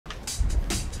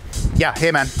Yeah,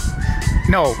 hey man.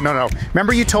 No.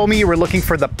 Remember you told me you were looking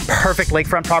for the perfect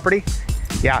lakefront property?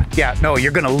 Yeah, no,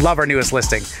 you're gonna love our newest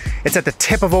listing. It's at the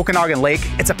tip of Okanagan Lake.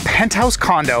 It's a penthouse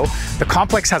condo. The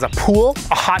complex has a pool,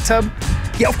 a hot tub.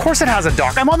 Yeah, of course it has a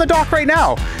dock. I'm on the dock right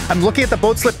now. I'm looking at the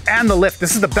boat slip and the lift.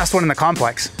 This is the best one in the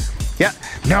complex. Yeah,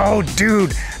 no,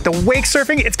 dude, the wake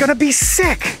surfing, it's gonna be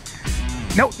sick.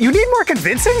 No, you need more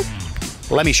convincing?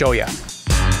 Let me show you.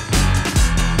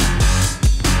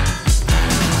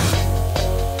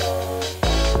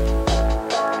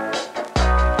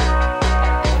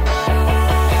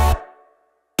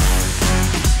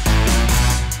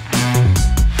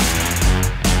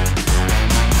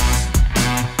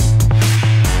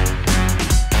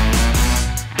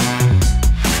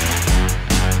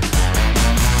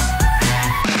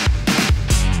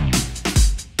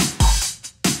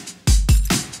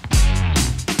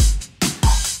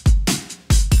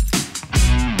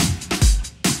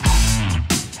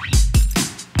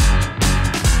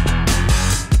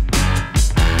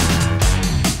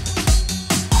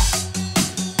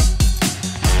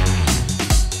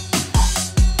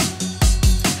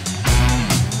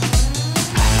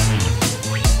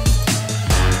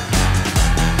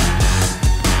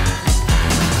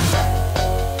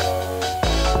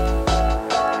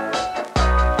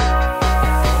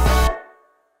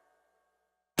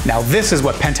 Now this is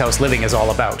what penthouse living is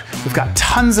all about. We've got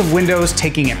tons of windows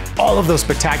taking in all of those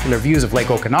spectacular views of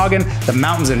Lake Okanagan, the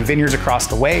mountains and vineyards across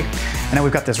the way. And then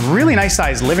we've got this really nice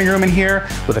sized living room in here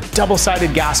with a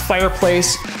double-sided gas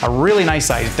fireplace, a really nice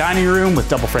sized dining room with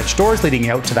double French doors leading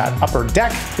you out to that upper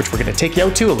deck, which we're gonna take you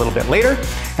out to a little bit later.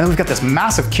 And then we've got this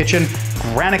massive kitchen,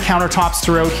 granite countertops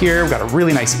throughout here. We've got a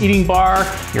really nice eating bar,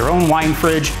 your own wine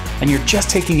fridge, and you're just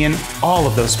taking in all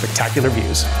of those spectacular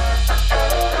views.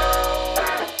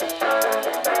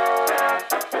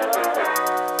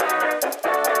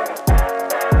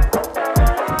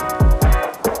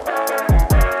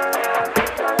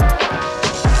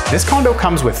 This condo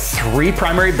comes with 3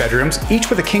 primary bedrooms, each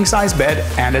with a king-size bed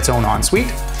and its own ensuite.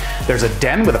 There's a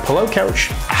den with a pull-out couch,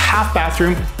 a half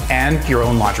bathroom, and your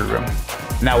own laundry room.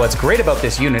 Now what's great about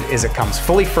this unit is it comes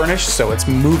fully furnished, so it's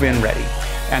move-in ready.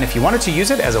 And if you wanted to use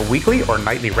it as a weekly or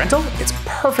nightly rental, it's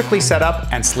perfectly set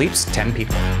up and sleeps 10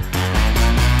 people.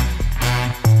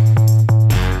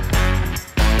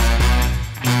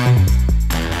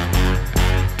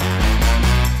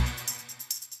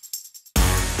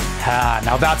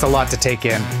 Now that's a lot to take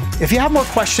in. If you have more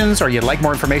questions or you'd like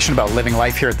more information about living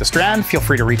life here at the Strand, feel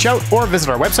free to reach out or visit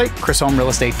our website,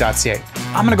 chrishomerealestate.ca.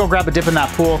 I'm gonna go grab a dip in that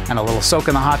pool and a little soak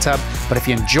in the hot tub, but if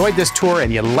you enjoyed this tour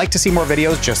and you'd like to see more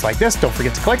videos just like this, don't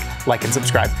forget to click like and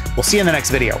subscribe. We'll see you in the next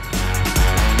video.